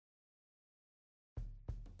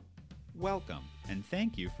Welcome, and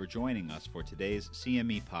thank you for joining us for today's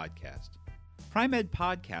CME podcast. PrimeEd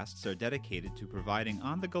podcasts are dedicated to providing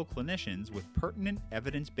on-the-go clinicians with pertinent,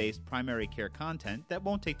 evidence-based primary care content that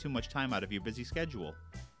won't take too much time out of your busy schedule.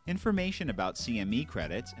 Information about CME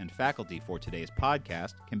credits and faculty for today's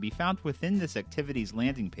podcast can be found within this activity's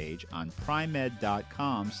landing page on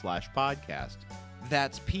primed.com/podcast.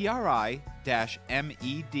 That's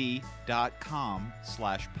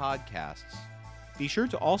PRI-med.com/podcasts. Be sure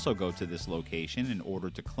to also go to this location in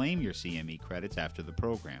order to claim your CME credits after the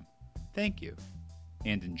program. Thank you,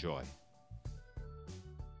 and enjoy.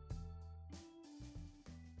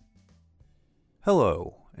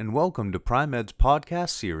 Hello, and welcome to PrimeEd's podcast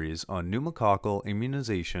series on pneumococcal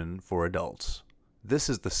immunization for adults. This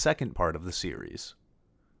is the second part of the series.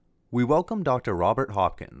 We welcome Dr. Robert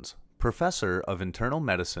Hopkins, Professor of Internal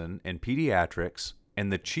Medicine and Pediatrics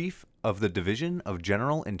and the Chief of the Division of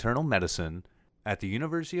General Internal Medicine at the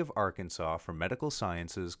University of Arkansas for Medical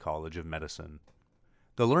Sciences College of Medicine.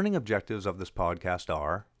 The learning objectives of this podcast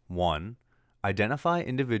are: 1. Identify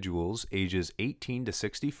individuals ages 18 to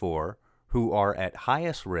 64 who are at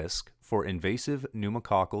highest risk for invasive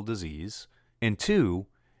pneumococcal disease, and 2.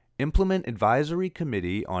 Implement Advisory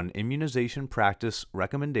Committee on Immunization Practice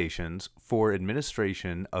recommendations for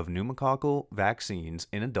administration of pneumococcal vaccines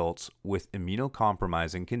in adults with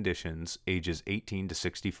immunocompromising conditions ages 18 to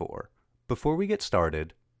 64. Before we get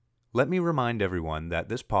started, let me remind everyone that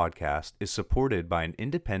this podcast is supported by an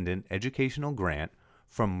independent educational grant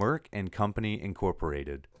from Merck & Company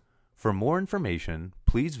Incorporated. For more information,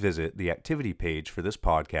 please visit the activity page for this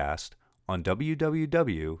podcast on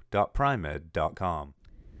www.primed.com.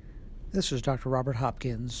 This is Dr. Robert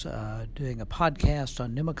Hopkins doing a podcast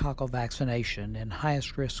on pneumococcal vaccination in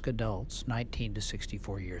highest-risk adults 19 to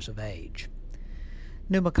 64 years of age.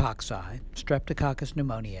 Pneumococci, Streptococcus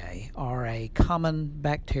pneumoniae, are a common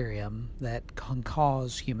bacterium that can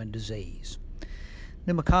cause human disease.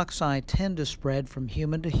 Pneumococci tend to spread from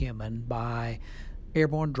human to human by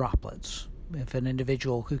airborne droplets. If an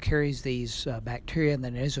individual who carries these bacteria in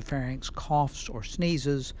the nasopharynx coughs or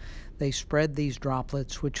sneezes, they spread these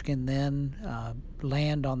droplets, which can then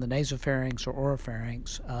land on the nasopharynx or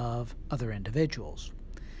oropharynx of other individuals.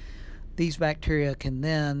 These bacteria can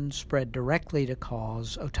then spread directly to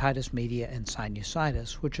cause otitis media and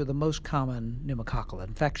sinusitis, which are the most common pneumococcal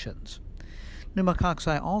infections.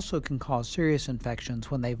 Pneumococci also can cause serious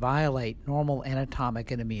infections when they violate normal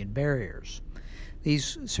anatomic and immune barriers.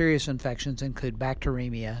 These serious infections include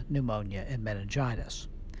bacteremia, pneumonia, and meningitis.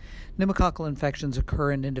 Pneumococcal infections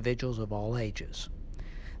occur in individuals of all ages.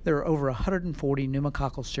 There are over 140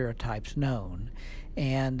 pneumococcal serotypes known,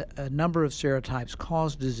 and a number of serotypes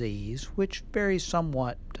cause disease, which varies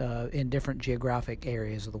somewhat in different geographic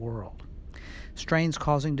areas of the world. Strains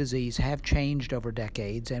causing disease have changed over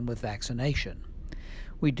decades and with vaccination.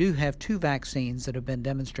 We do have 2 vaccines that have been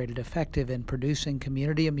demonstrated effective in producing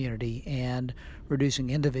community immunity and reducing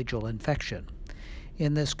individual infection.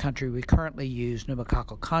 In this country, we currently use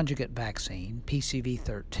pneumococcal conjugate vaccine,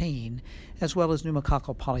 PCV13, as well as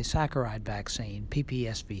pneumococcal polysaccharide vaccine,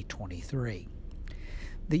 PPSV23.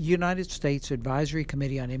 The United States Advisory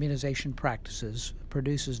Committee on Immunization Practices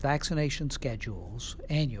produces vaccination schedules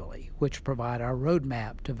annually, which provide our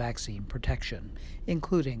roadmap to vaccine protection,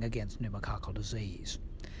 including against pneumococcal disease.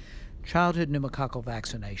 Childhood pneumococcal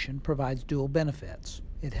vaccination provides dual benefits.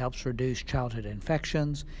 It helps reduce childhood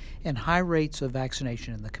infections, and high rates of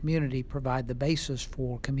vaccination in the community provide the basis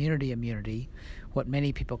for community immunity, what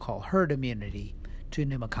many people call herd immunity, to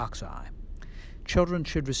pneumococci. Children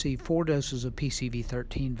should receive 4 doses of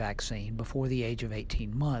PCV13 vaccine before the age of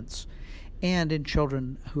 18 months, and in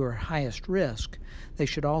children who are highest risk, they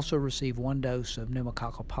should also receive 1 dose of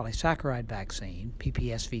pneumococcal polysaccharide vaccine,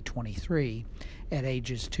 PPSV23, at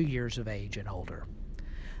ages 2 years of age and older.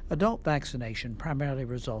 Adult vaccination primarily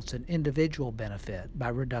results in individual benefit by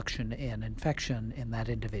reduction in infection in that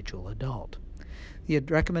individual adult. The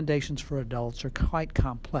recommendations for adults are quite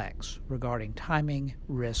complex regarding timing,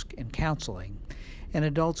 risk, and counseling, and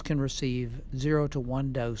adults can receive 0 to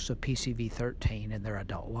 1 dose of PCV13 in their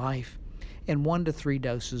adult life, and 1 to 3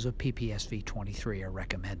 doses of PPSV23 are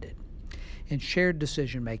recommended. And shared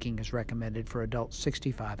decision-making is recommended for adults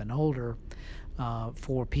 65 and older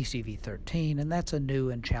for PCV13, and that's a new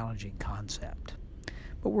and challenging concept.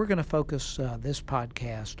 But we're going to focus this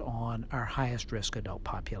podcast on our highest-risk adult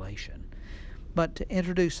population. But to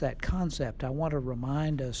introduce that concept, I want to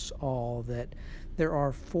remind us all that there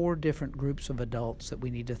are 4 different groups of adults that we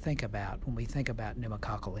need to think about when we think about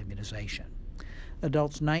pneumococcal immunization.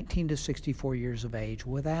 Adults 19 to 64 years of age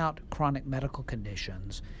without chronic medical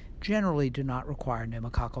conditions generally do not require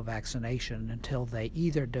pneumococcal vaccination until they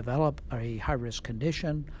either develop a high-risk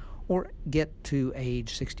condition or get to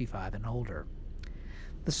age 65 and older.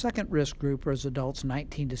 The second risk group is adults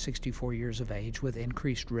 19 to 64 years of age with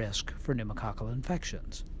increased risk for pneumococcal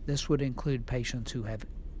infections. This would include patients who have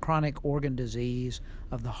chronic organ disease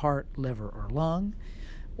of the heart, liver, or lung,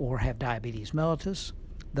 or have diabetes mellitus,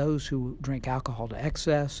 those who drink alcohol to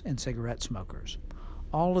excess, and cigarette smokers.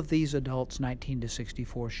 All of these adults 19 to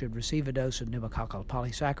 64 should receive a dose of pneumococcal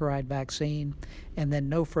polysaccharide vaccine and then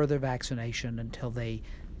no further vaccination until they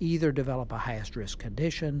either develop a highest risk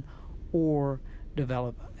condition or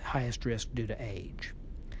develop highest risk due to age.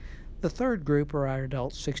 The third group are our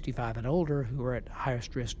adults 65 and older who are at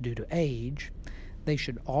highest risk due to age. They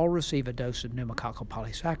should all receive a dose of pneumococcal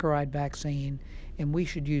polysaccharide vaccine, and we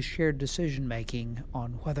should use shared decision-making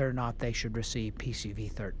on whether or not they should receive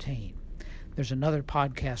PCV13. There's another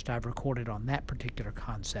podcast I've recorded on that particular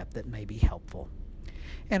concept that may be helpful.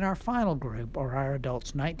 And our final group are our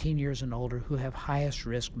adults 19 years and older who have highest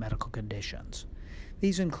risk medical conditions.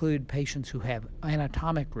 These include patients who have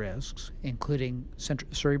anatomic risks, including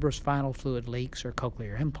cerebrospinal fluid leaks or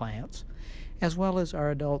cochlear implants, as well as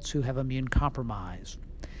our adults who have immune compromise.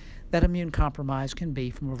 That immune compromise can be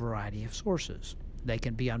from a variety of sources. They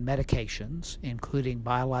can be on medications, including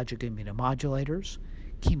biologic immunomodulators,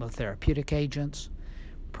 chemotherapeutic agents,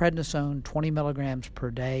 prednisone 20 milligrams per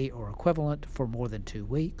day or equivalent for more than 2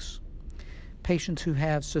 weeks, patients who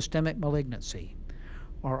have systemic malignancy,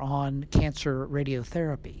 are on cancer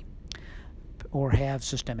radiotherapy, or have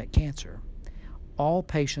systemic cancer. All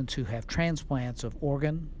patients who have transplants of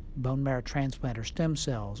organ, bone marrow transplant, or stem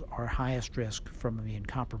cells are highest risk from immune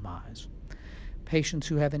compromise. Patients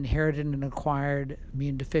who have inherited and acquired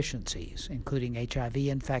immune deficiencies, including HIV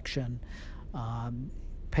infection,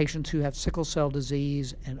 patients who have sickle cell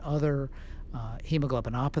disease and other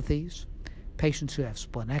hemoglobinopathies, patients who have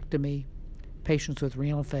splenectomy, patients with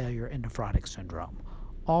renal failure and nephrotic syndrome.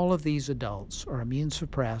 All of these adults are immune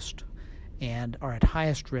suppressed and are at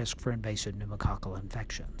highest risk for invasive pneumococcal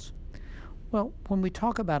infections. Well, when we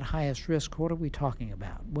talk about highest risk, what are we talking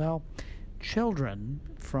about? Well, children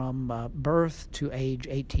from birth to age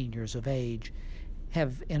 18 years of age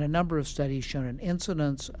have, in a number of studies, shown an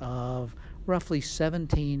incidence of roughly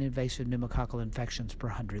 17 invasive pneumococcal infections per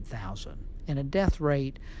 100,000 and a death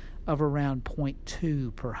rate of around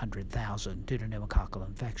 0.2 per 100,000 due to pneumococcal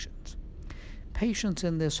infections. Patients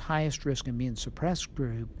in this highest risk immune suppressed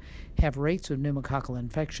group have rates of pneumococcal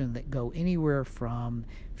infection that go anywhere from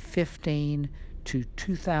 15 to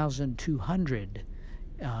 2,200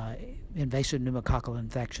 invasive pneumococcal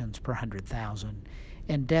infections per 100,000,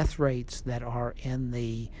 and death rates that are in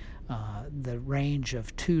the range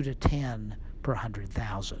of 2 to 10 per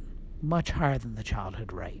 100,000, much higher than the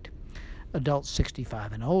childhood rate. Adults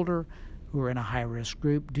 65 and older who are in a high-risk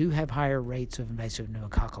group do have higher rates of invasive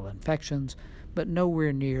pneumococcal infections, but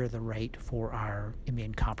nowhere near the rate for our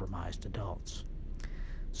immune-compromised adults.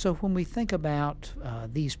 So when we think about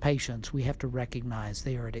these patients, we have to recognize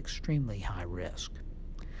they are at extremely high risk.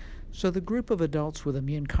 So the group of adults with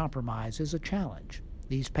immune compromise is a challenge.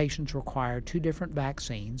 These patients require 2 different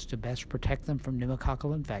vaccines to best protect them from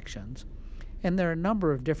pneumococcal infections, and there are a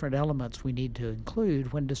number of different elements we need to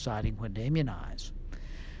include when deciding when to immunize.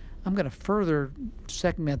 I'm going to further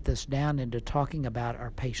segment this down into talking about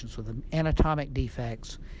our patients with anatomic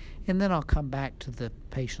defects, and then I'll come back to the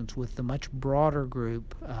patients with the much broader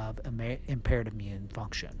group of impaired immune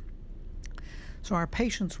function. So our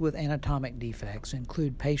patients with anatomic defects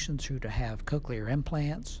include patients who have cochlear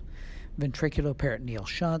implants, ventriculoperitoneal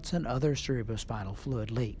shunts, and other cerebrospinal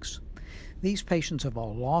fluid leaks. These patients have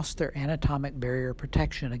all lost their anatomic barrier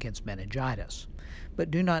protection against meningitis, but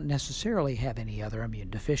do not necessarily have any other immune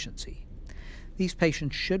deficiency. These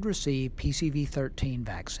patients should receive PCV13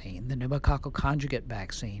 vaccine, the pneumococcal conjugate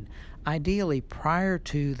vaccine, ideally prior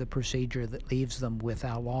to the procedure that leaves them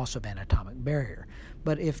without loss of anatomic barrier,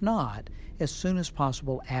 but if not, as soon as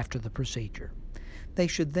possible after the procedure. They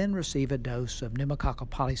should then receive a dose of pneumococcal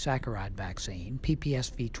polysaccharide vaccine,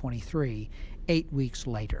 PPSV23, 8 weeks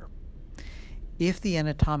later. If the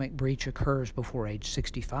anatomic breach occurs before age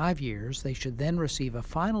 65 years, they should then receive a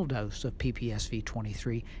final dose of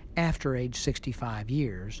PPSV23 after age 65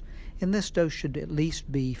 years, and this dose should at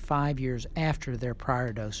least be 5 years after their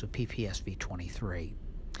prior dose of PPSV23.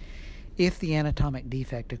 If the anatomic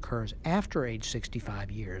defect occurs after age 65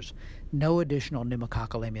 years, no additional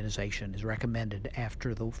pneumococcal immunization is recommended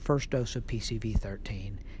after the first dose of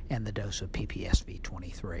PCV13 and the dose of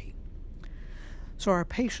PPSV23. So our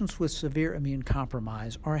patients with severe immune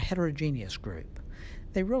compromise are a heterogeneous group.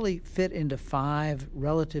 They really fit into 5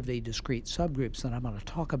 relatively discrete subgroups that I'm going to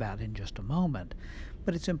talk about in just a moment.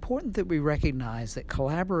 But it's important that we recognize that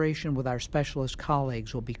collaboration with our specialist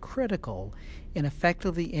colleagues will be critical in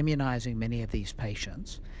effectively immunizing many of these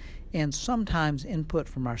patients. And sometimes input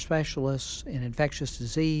from our specialists in infectious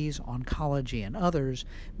disease, oncology, and others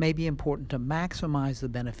may be important to maximize the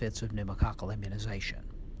benefits of pneumococcal immunization.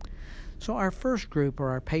 So our first group are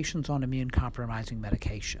our patients on immune-compromising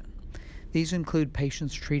medication. These include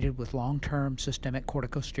patients treated with long-term systemic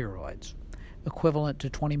corticosteroids, equivalent to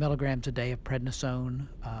 20 milligrams a day of prednisone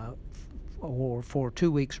or for 2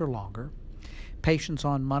 weeks or longer, patients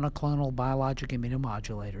on monoclonal biologic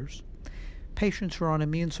immunomodulators, patients who are on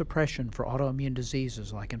immune suppression for autoimmune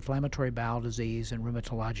diseases like inflammatory bowel disease and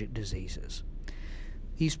rheumatologic diseases.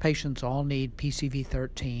 These patients all need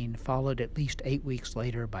PCV13 followed at least 8 weeks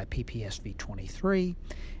later by PPSV23,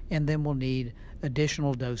 and then will need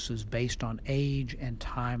additional doses based on age and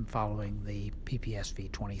time following the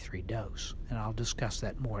PPSV23 dose, and I'll discuss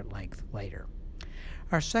that more at length later.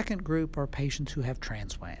 Our second group are patients who have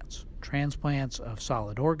transplants of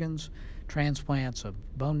solid organs, transplants of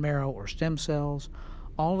bone marrow or stem cells.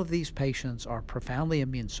 All of these patients are profoundly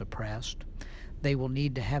immune suppressed. They will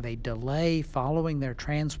need to have a delay following their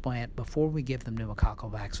transplant before we give them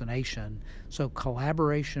pneumococcal vaccination. So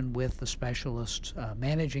collaboration with the specialists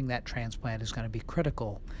managing that transplant is going to be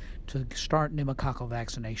critical to start pneumococcal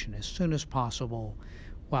vaccination as soon as possible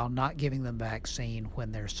while not giving them vaccine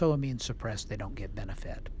when they're so immune suppressed they don't get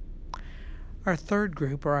benefit. Our third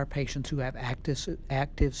group are our patients who have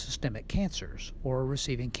active systemic cancers or are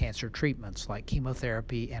receiving cancer treatments like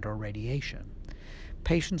chemotherapy and or radiation.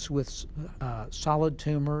 Patients with solid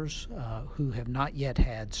tumors who have not yet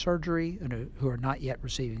had surgery and who are not yet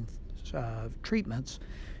receiving treatments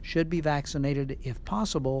should be vaccinated if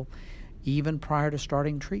possible, even prior to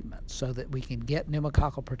starting treatment, so that we can get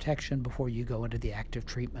pneumococcal protection before you go into the active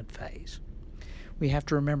treatment phase. We have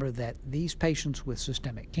to remember that these patients with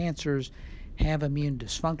systemic cancers have immune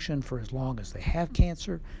dysfunction for as long as they have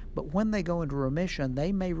cancer, but when they go into remission,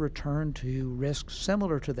 they may return to risks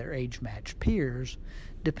similar to their age-matched peers,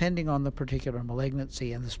 depending on the particular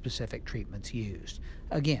malignancy and the specific treatments used.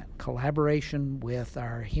 Again, collaboration with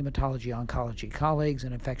our hematology-oncology colleagues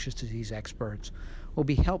and infectious disease experts will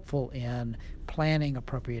be helpful in planning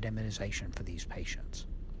appropriate immunization for these patients.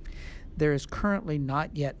 There is currently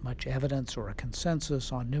not yet much evidence or a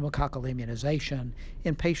consensus on pneumococcal immunization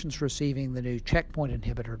in patients receiving the new checkpoint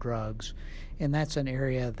inhibitor drugs, and that's an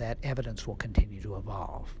area that evidence will continue to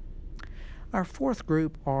evolve. Our fourth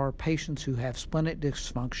group are patients who have splenic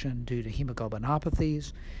dysfunction due to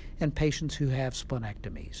hemoglobinopathies and patients who have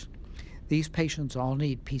splenectomies. These patients all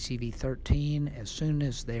need PCV13 as soon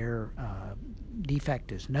as their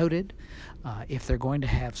defect is noted. If they're going to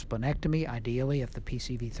have splenectomy, ideally if the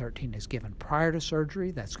PCV13 is given prior to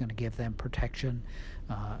surgery, that's going to give them protection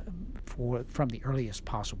from the earliest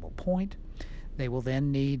possible point. They will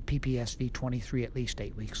then need PPSV23 at least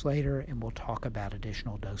 8 weeks later, and we'll talk about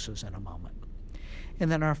additional doses in a moment. And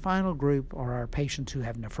then our final group are our patients who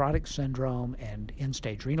have nephrotic syndrome and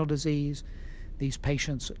end-stage renal disease. These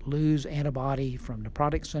patients lose antibody from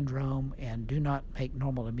nephrotic syndrome and do not make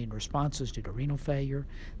normal immune responses due to renal failure.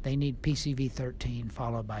 They need PCV13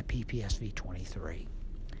 followed by PPSV23.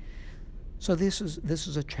 So this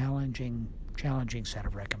is a challenging set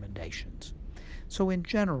of recommendations. So in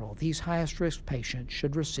general, these highest risk patients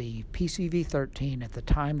should receive PCV13 at the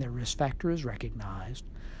time their risk factor is recognized,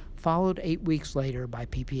 followed 8 weeks later by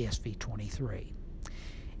PPSV23.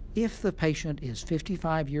 If the patient is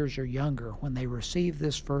 55 years or younger when they receive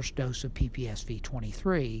this first dose of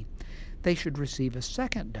PPSV23, they should receive a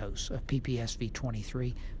second dose of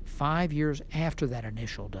PPSV23 5 years after that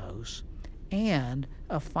initial dose, and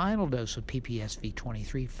a final dose of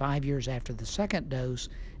PPSV23 5 years after the second dose,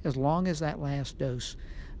 as long as that last dose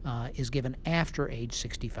is given after age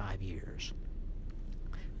 65 years.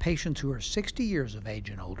 Patients who are 60 years of age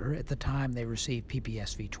and older at the time they receive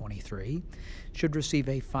PPSV23 should receive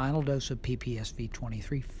a final dose of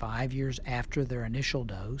PPSV23 5 years after their initial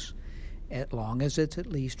dose, as long as it's at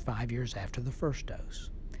least 5 years after the first dose.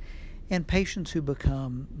 And patients who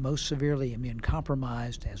become most severely immune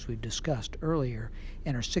compromised, as we've discussed earlier,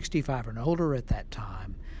 and are 65 and older at that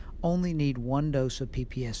time, only need one dose of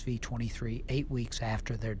PPSV23 8 weeks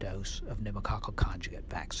after their dose of pneumococcal conjugate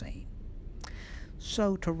vaccine.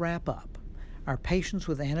 So to wrap up, our patients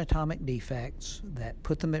with anatomic defects that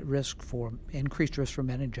put them at risk for increased risk for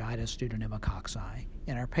meningitis due to pneumococci,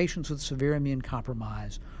 and our patients with severe immune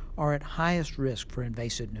compromise are at highest risk for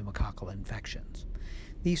invasive pneumococcal infections.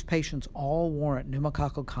 These patients all warrant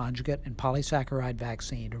pneumococcal conjugate and polysaccharide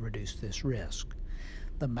vaccine to reduce this risk.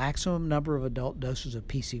 The maximum number of adult doses of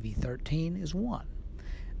PCV13 is 1.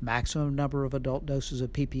 Maximum number of adult doses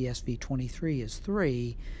of PPSV23 is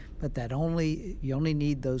 3, but you only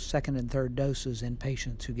need those second and third doses in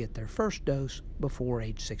patients who get their first dose before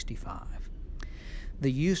age 65.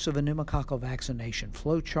 The use of a pneumococcal vaccination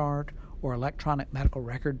flowchart or electronic medical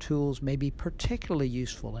record tools may be particularly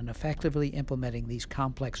useful in effectively implementing these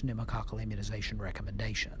complex pneumococcal immunization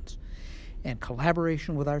recommendations. And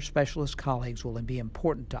collaboration with our specialist colleagues will be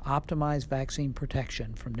important to optimize vaccine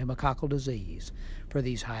protection from pneumococcal disease for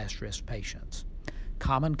these highest risk patients.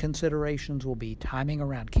 Common considerations will be timing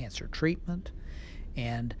around cancer treatment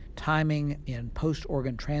and timing in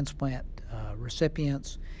post-organ transplant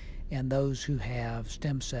recipients and those who have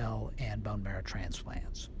stem cell and bone marrow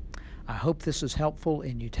transplants. I hope this is helpful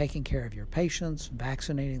in you taking care of your patients,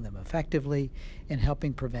 vaccinating them effectively, and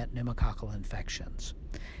helping prevent pneumococcal infections.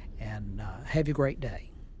 And have a great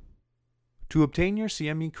day. To obtain your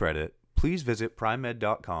CME credit, please visit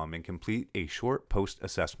primed.com and complete a short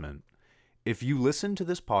post-assessment. If you listen to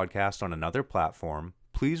this podcast on another platform,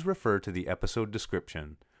 please refer to the episode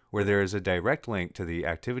description, where there is a direct link to the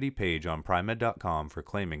activity page on primed.com for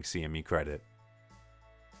claiming CME credit.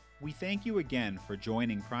 We thank you again for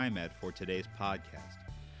joining Pri-Med for today's podcast.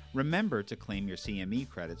 Remember to claim your CME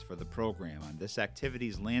credits for the program on this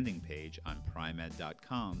activity's landing page on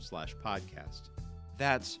primed.com/podcast.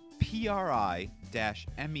 That's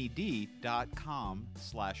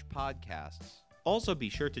pri-med.com/podcasts. Also be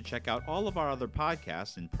sure to check out all of our other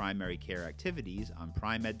podcasts and primary care activities on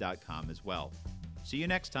primed.com as well. See you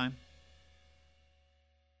next time.